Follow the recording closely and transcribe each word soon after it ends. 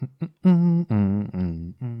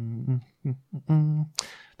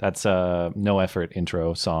That's a no effort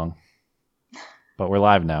intro song, but we're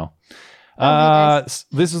live now.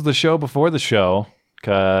 This is the show before the show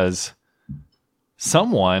because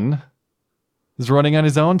someone is running on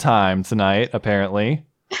his own time tonight, apparently.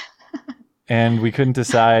 And we couldn't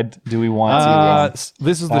decide, do we want to?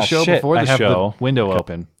 This is the show before the show. Window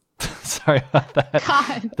open. Sorry about that.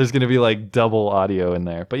 God. There's going to be like double audio in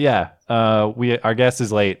there. But yeah, our guest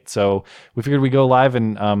is late. So we figured we'd go live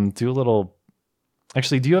and do a little.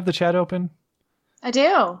 Actually, do you have the chat open? I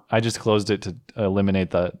do. I just closed it to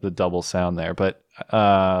eliminate the double sound there. But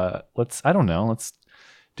I don't know. Let's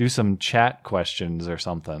do some chat questions or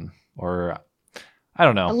something. Or I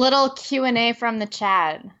don't know. A little Q&A from the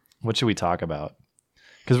chat. What should we talk about?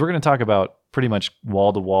 Because we're going to talk about pretty much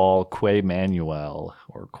wall-to-wall Quay Manuel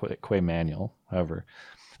or Quay Manuel, however.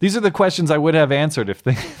 These are the questions I would have answered if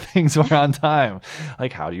things were on time.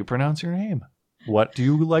 Like, how do you pronounce your name? What do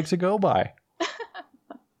you like to go by?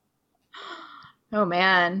 Oh,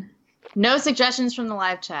 man. No suggestions from the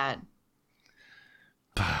live chat.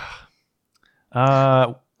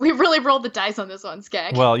 We really rolled the dice on this one,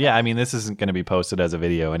 Skag. Well, yeah, I mean, this isn't going to be posted as a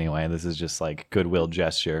video anyway. This is just like goodwill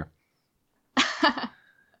gesture.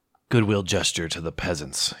 Goodwill gesture to the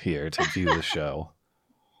peasants here to view the show.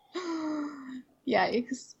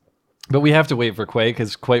 Yikes. But we have to wait for Quay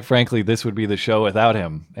because, quite frankly, this would be the show without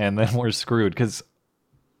him. And then we're screwed because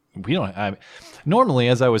we don't... normally,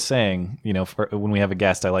 as I was saying, when we have a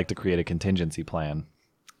guest, I like to create a contingency plan.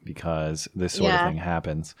 Because this sort of thing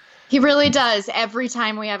happens. He really does. Every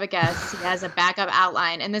time we have a guest, he has a backup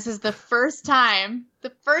outline. And this is the first time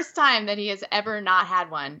that he has ever not had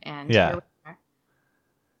one. And here we are.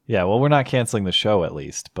 Yeah, well, we're not canceling the show at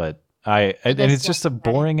least. But and it's just a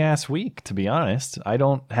boring ass week, to be honest. I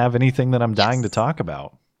don't have anything that I'm dying to talk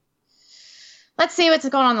about. Let's see what's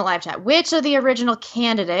going on in the live chat. Which of the original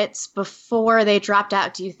candidates before they dropped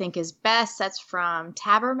out do you think is best? That's from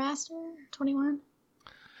Tabermaster21.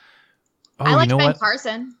 Oh, I like Ben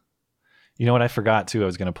Carson. You know what? I forgot too. I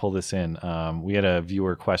was going to pull this in. We had a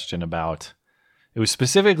viewer question about. It was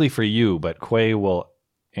specifically for you, but Quay will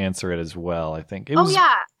answer it as well. I think.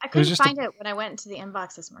 I couldn't find it when I went into the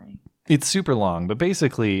inbox this morning. It's super long, but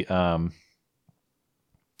basically,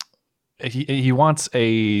 he wants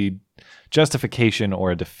a justification or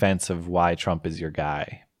a defense of why Trump is your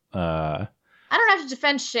guy. I don't have to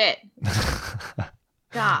defend shit.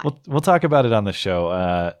 God. We'll talk about it on the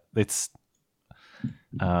show.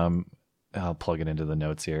 I'll plug it into the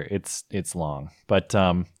notes here. It's long, but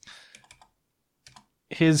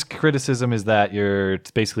his criticism is that you're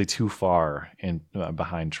basically too far in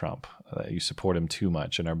behind Trump. You support him too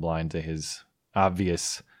much and are blind to his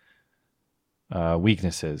obvious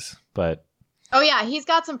weaknesses. But he's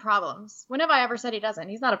got some problems. When have I ever said he doesn't?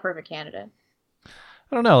 He's not a perfect candidate.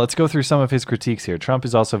 I don't know. Let's go through some of his critiques here. Trump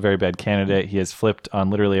is also a very bad candidate. He has flipped on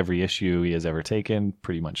literally every issue he has ever taken.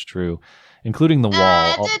 Pretty much true. Including the wall.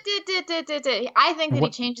 I think that he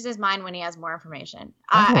changes his mind when he has more information.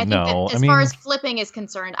 I think that as far as flipping is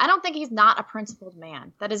concerned, I don't think he's not a principled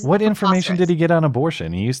man. That is what information did he get on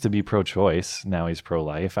abortion? He used to be pro-choice. Now he's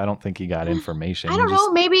pro-life. I don't think he got information. I don't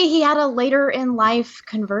know. Maybe he had a later in life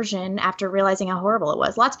conversion after realizing how horrible it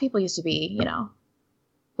was. Lots of people used to be,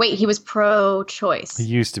 Wait, he was pro-choice. He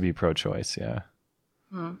used to be pro-choice, yeah.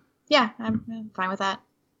 Yeah, I'm fine with that.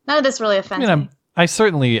 None of this really offends me. I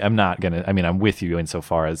certainly am not going to, I'm with you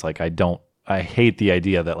insofar as like, I hate the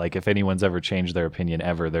idea that like if anyone's ever changed their opinion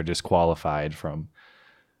ever, they're disqualified from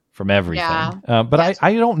everything. Yeah. But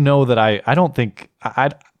I don't know that I don't think,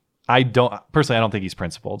 I don't think he's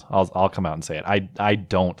principled. I'll come out and say it. I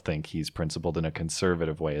don't think he's principled in a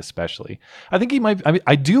conservative way, especially. I think he might,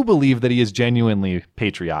 I do believe that he is genuinely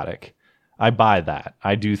patriotic. I buy that.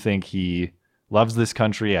 I do think he loves this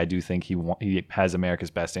country. I do think he has America's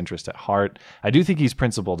best interest at heart. I do think he's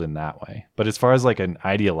principled in that way. But as far as like an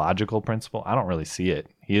ideological principle, I don't really see it.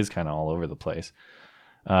 He is kind of all over the place.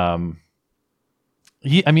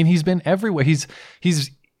 He's been everywhere.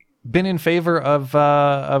 He's been in favor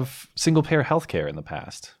of single payer healthcare in the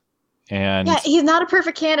past. And he's not a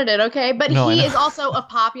perfect candidate, okay? But he is also a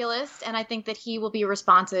populist, and I think that he will be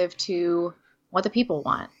responsive to what the people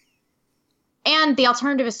want. And the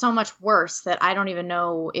alternative is so much worse that I don't even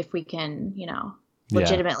know if we can,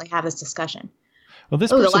 legitimately have this discussion. Well,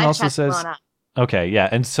 this person also says, okay, yeah.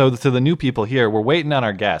 And so to the new people here, we're waiting on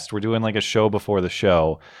our guest. We're doing like a show before the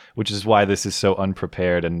show, which is why this is so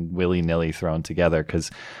unprepared and willy-nilly thrown together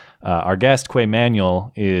because our guest, Quay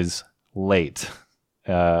Manuel, is late.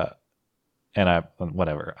 And I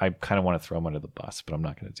kind of want to throw him under the bus, but I'm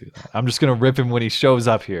not going to do that. I'm just going to rip him when he shows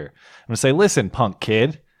up here. I'm going to say, listen, punk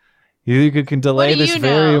kid. You think you can delay this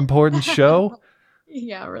very important show?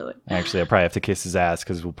 Yeah, really. Actually, I probably have to kiss his ass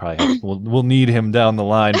because we'll need him down the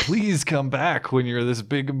line. Please come back when you're this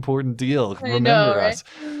big important deal. Remember us.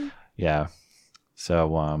 Right? Yeah.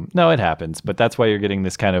 So no, it happens, but that's why you're getting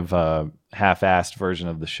this kind of half-assed version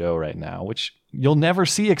of the show right now, which you'll never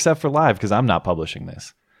see except for live because I'm not publishing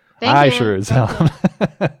this. Thank you. Sure as hell.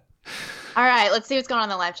 All right, let's see what's going on in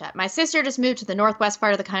the live chat. My sister just moved to the northwest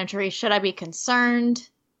part of the country. Should I be concerned?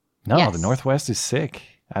 No, yes. The Northwest is sick.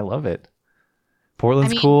 I love it.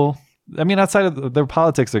 Portland's cool. I mean, outside of their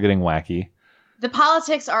politics are getting wacky. The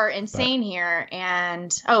politics are insane here.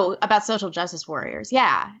 And, about social justice warriors.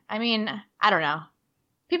 Yeah. I mean, I don't know.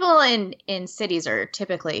 People in cities are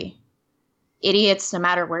typically idiots no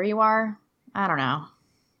matter where you are. I don't know.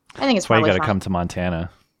 I think it's That's why you got to come to Montana.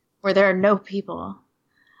 Where there are no people.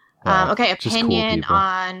 Okay, opinion cool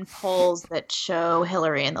on polls that show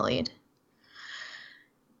Hillary in the lead.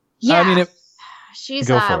 Yeah. I mean, she's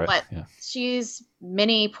what? Yeah. She's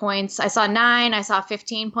many points. I saw 9. I saw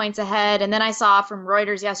 15 points ahead, and then I saw from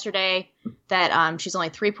Reuters yesterday that she's only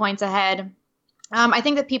 3 points ahead. I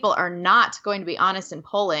think that people are not going to be honest in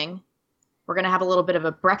polling. We're going to have a little bit of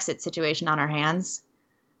a Brexit situation on our hands.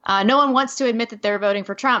 No one wants to admit that they're voting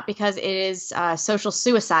for Trump because it is social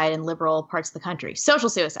suicide in liberal parts of the country. Social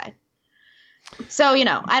suicide. So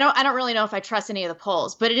I don't really know if I trust any of the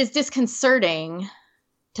polls, but it is disconcerting,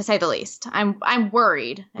 to say the least. I'm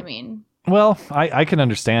worried. I mean, well, I can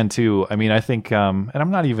understand too. I mean, I think, and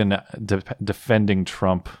I'm not even defending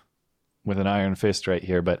Trump with an iron fist right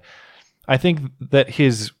here, but I think that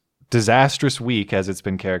his disastrous week, as it's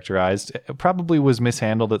been characterized, probably was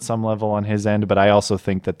mishandled at some level on his end, but I also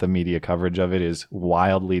think that the media coverage of it is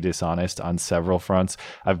wildly dishonest on several fronts.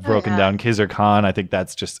 I've broken down Khizr Khan. I think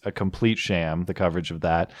that's just a complete sham, the coverage of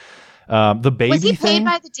that. The baby was he thing, paid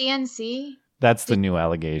by the DNC? That's the new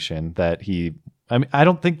allegation that he. I mean, I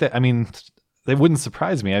don't think that. I mean, it wouldn't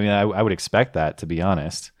surprise me. I mean, I would expect that, to be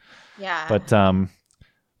honest. Yeah.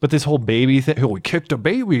 But this whole baby thing, we kicked a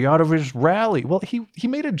baby out of his rally. Well, he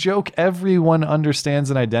made a joke everyone understands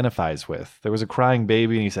and identifies with. There was a crying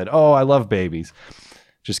baby, and he said, "Oh, I love babies."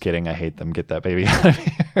 Just kidding. I hate them. Get that baby out of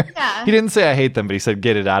here. Yeah. He didn't say I hate them, but he said,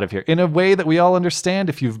 "Get it out of here," in a way that we all understand.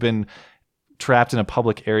 If you've been trapped in a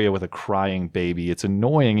public area with a crying baby, it's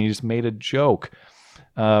annoying. He just made a joke.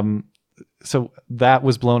 So that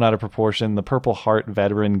was blown out of proportion. The Purple Heart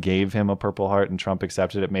veteran gave him a Purple Heart, and Trump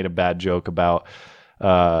accepted it. Made a bad joke about.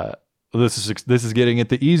 This is getting it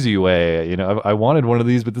the easy way. I wanted one of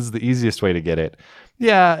these, but this is the easiest way to get it.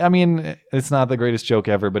 Yeah, I mean, it's not the greatest joke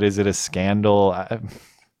ever, but is it a scandal?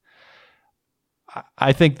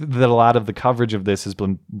 I think that a lot of the coverage of this has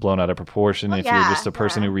been blown out of proportion. If you're just a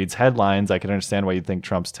person who reads headlines, I can understand why you think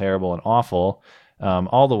Trump's terrible and awful.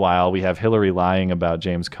 All the while, we have Hillary lying about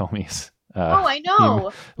James Comey's. I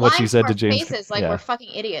know. What she said to James. Faces, we're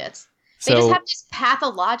fucking idiots. They just have this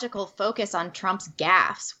pathological focus on Trump's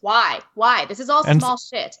gaffes. Why? This is all small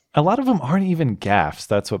shit. A lot of them aren't even gaffes.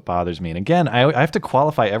 That's what bothers me. And again, I have to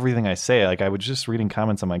qualify everything I say. Like, I was just reading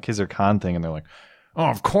comments on my Khizr Khan thing, and they're like, "Oh,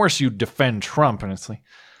 of course you defend Trump." And it's like,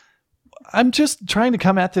 I'm just trying to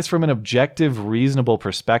come at this from an objective, reasonable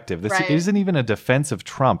perspective. This isn't even a defense of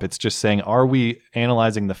Trump. It's just saying, are we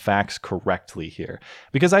analyzing the facts correctly here?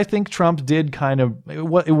 Because I think Trump did it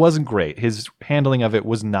wasn't great. His handling of it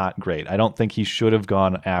was not great. I don't think he should have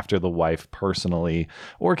gone after the wife personally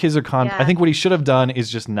or Khizr Khan. Yeah. I think what he should have done is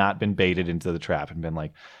just not been baited into the trap and been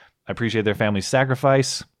like, I appreciate their family's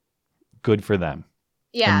sacrifice. Good for them.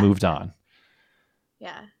 Yeah. And moved on.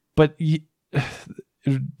 Yeah. But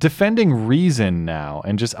defending reason now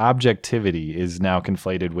and just objectivity is now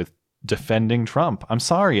conflated with defending Trump. I'm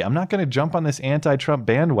sorry. I'm not going to jump on this anti-Trump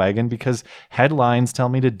bandwagon because headlines tell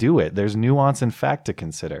me to do it. There's nuance and fact to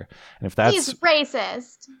consider. And if that's He's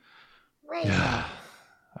racist.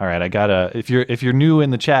 All right, I gotta. If you're new in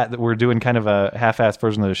the chat, that we're doing kind of a half-assed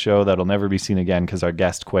version of the show that'll never be seen again because our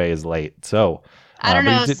guest Quay is late. So I don't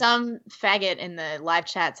know. Some faggot in the live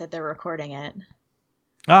chat said they're recording it.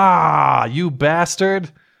 Ah, you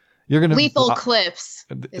bastard! You're gonna lethal clips.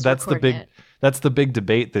 That's the big. That's the big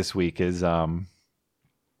debate this week. Is well,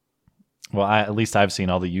 at least I've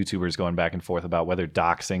seen all the YouTubers going back and forth about whether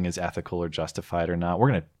doxing is ethical or justified or not. We're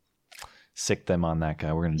gonna sick them on that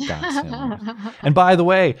guy. We're gonna dox him. And by the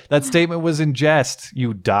way, that statement was in jest.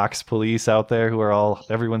 You dox police out there who are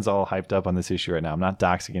everyone's all hyped up on this issue right now. I'm not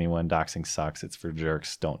doxing anyone. Doxing sucks. It's for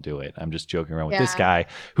jerks. Don't do it. I'm just joking around with this guy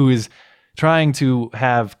who is trying to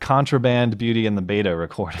have contraband Beauty and the Beta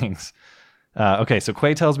recordings. Okay, so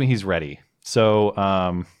Quay tells me he's ready.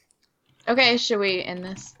 So, okay, should we end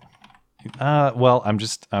this? Well, I'm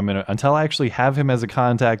gonna until I actually have him as a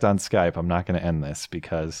contact on Skype. I'm not gonna end this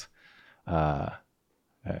because,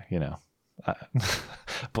 you know,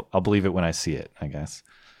 I'll believe it when I see it, I guess.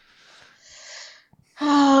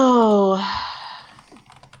 Oh,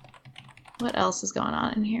 what else is going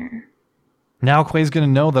on in here? Now Quay's gonna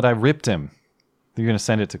know that I ripped him. You're gonna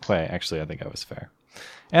send it to Quay. Actually, I think I was fair,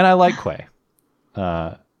 and I like Quay,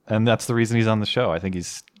 and that's the reason he's on the show. I think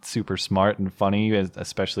he's super smart and funny,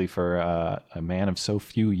 especially for a man of so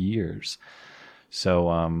few years. So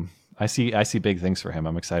I see big things for him.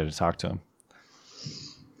 I'm excited to talk to him.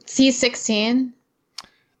 He's 16.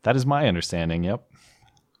 That is my understanding. Yep.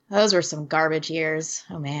 Those were some garbage years.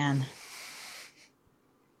 Oh man.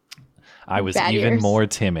 I was Bad even years. More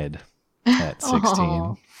timid at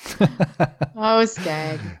 16. Oh,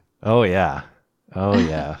 Skag. Oh yeah. Oh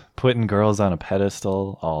yeah. Putting girls on a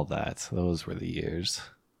pedestal, all that. Those were the years.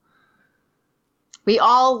 We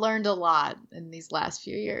all learned a lot in these last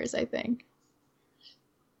few years, I think.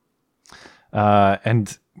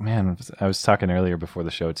 And man, I was talking earlier before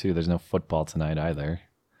the show too. There's no football tonight either,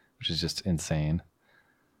 which is just insane.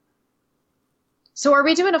 So are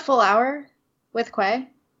we doing a full hour with Quay?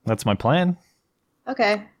 That's my plan.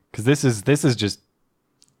 Okay. Because this is just,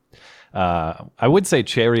 I would say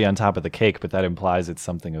cherry on top of the cake, but that implies it's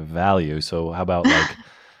something of value. So how about like,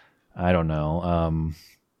 I don't know,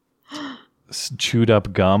 chewed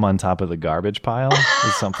up gum on top of the garbage pile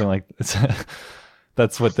is something like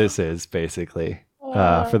that's what this is basically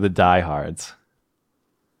for the diehards.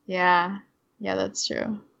 Yeah, that's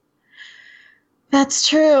true. That's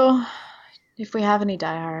true. If we have any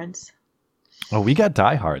diehards. Oh, we got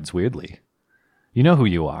diehards. Weirdly, you know who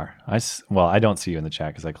you are. I don't see you in the chat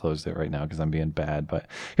because I closed it right now because I'm being bad. But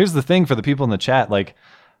here's the thing for the people in the chat: like,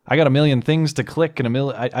 I got a million things to click and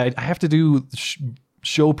I have to do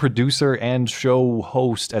show producer and show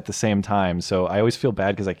host at the same time. So I always feel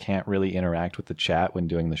bad because I can't really interact with the chat when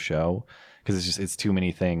doing the show because it's too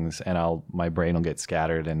many things and my brain will get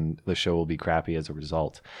scattered and the show will be crappy as a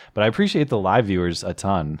result. But I appreciate the live viewers a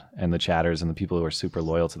ton and the chatters and the people who are super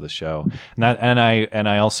loyal to the show. And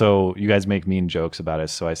I also, you guys make mean jokes about it,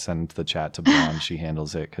 so I send the chat to Blonde. She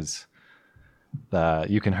handles it because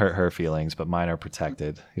you can hurt her feelings, but mine are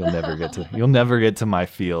protected. You'll never get to my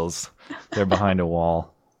feels. They're behind a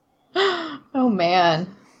wall. Oh man.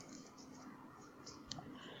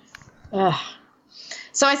 Ugh.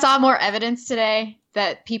 So I saw more evidence today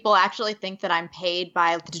that people actually think that I'm paid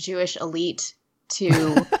by the Jewish elite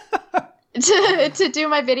to to do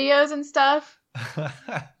my videos and stuff.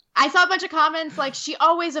 I saw a bunch of comments like, she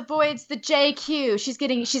always avoids the JQ.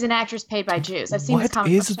 She's an actress paid by Jews. I've seen this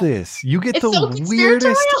comment. What is this? You get the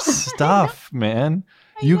weirdest stuff, man.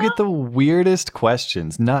 You get the weirdest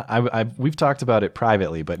questions. We've talked about it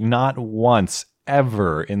privately, but not once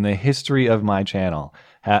ever in the history of my channel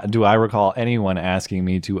do I recall anyone asking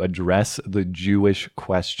me to address the Jewish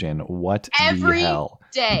question. What the hell?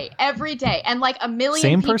 Every day. And like a million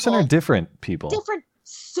Same people. Person or different people? Different.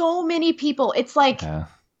 So many people. It's like... Yeah.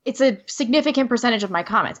 It's a significant percentage of my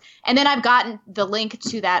comments. And then I've gotten the link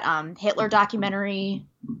to that Hitler documentary.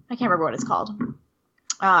 I can't remember what it's called.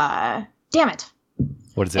 Damn it.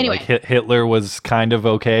 What is it? Anyway. Like Hitler was kind of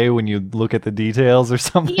okay when you look at the details or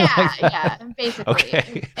something? Yeah, like that? Yeah, basically.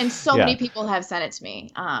 Okay. And so many people have sent it to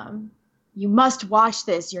me. You must watch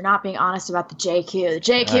this. You're not being honest about the JQ. The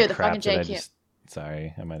JQ, the fucking JQ.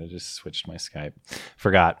 Sorry, I might have just switched my Skype.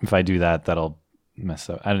 Forgot. If I do that, that'll mess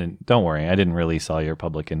up. Don't worry, I didn't release all your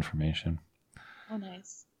public information. Oh,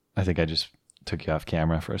 nice. I think I just took you off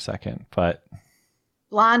camera for a second, but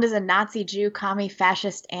Blonde is a Nazi Jew, commie,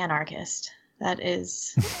 fascist, anarchist. That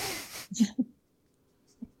is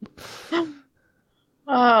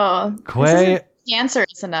oh, Quay,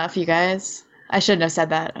 cancerous enough, you guys. I shouldn't have said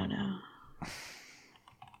that. Oh no.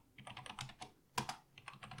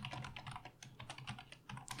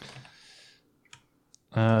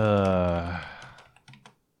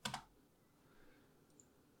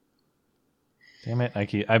 Damn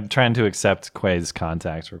it, I'm trying to accept Quay's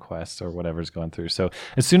contact request or whatever's going through. So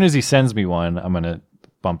as soon as he sends me one, I'm going to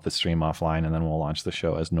bump the stream offline and then we'll launch the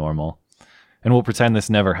show as normal. And we'll pretend this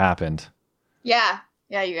never happened. Yeah,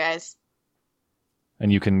 you guys.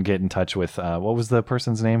 And you can get in touch with, what was the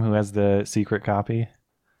person's name who has the secret copy?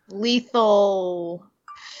 Lethal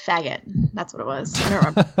Faggot. That's what it was. I don't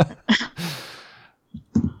remember.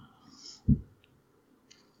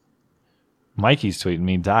 Mikey's tweeting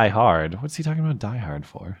me, Die Hard. What's he talking about Die Hard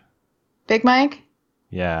for? Big Mike?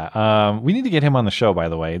 Yeah. We need to get him on the show, by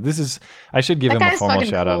the way. I should give him a formal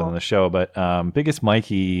shout out on the show, but Biggest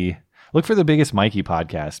Mikey, look for the Biggest Mikey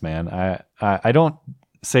podcast, man. I don't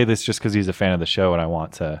say this just because he's a fan of the show and I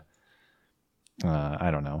want to I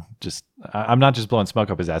don't know. Just I'm not just blowing smoke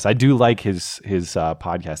up his ass. I do like his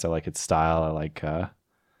podcast. I like its style. I like I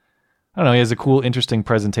don't know. He has a cool, interesting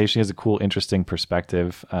presentation. He has a cool, interesting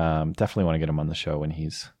perspective. Definitely want to get him on the show when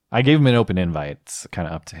I gave him an open invite. It's kind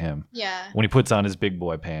of up to him. Yeah. When he puts on his big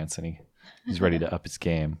boy pants and he's ready to up his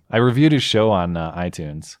game. I reviewed his show on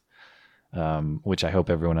iTunes, which I hope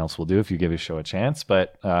everyone else will do if you give his show a chance.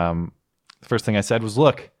 But the first thing I said was,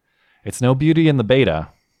 look, it's no Beauty in the Beta,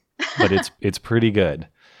 but it's pretty good.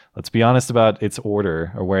 Let's be honest about its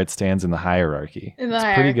order or where it stands in the hierarchy. It's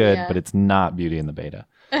pretty good, but it's not Beauty in the Beta.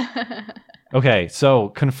 Okay, so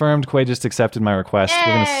confirmed. Quay just accepted my request.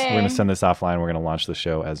 Yay! We're gonna send this offline. We're gonna launch the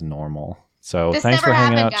show as normal. So This thanks for never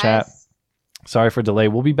hanging happened, out, guys. chat. Sorry for delay.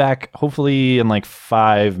 We'll be back hopefully in like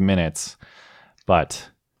 5 minutes, but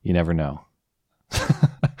you never know.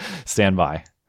 Stand by.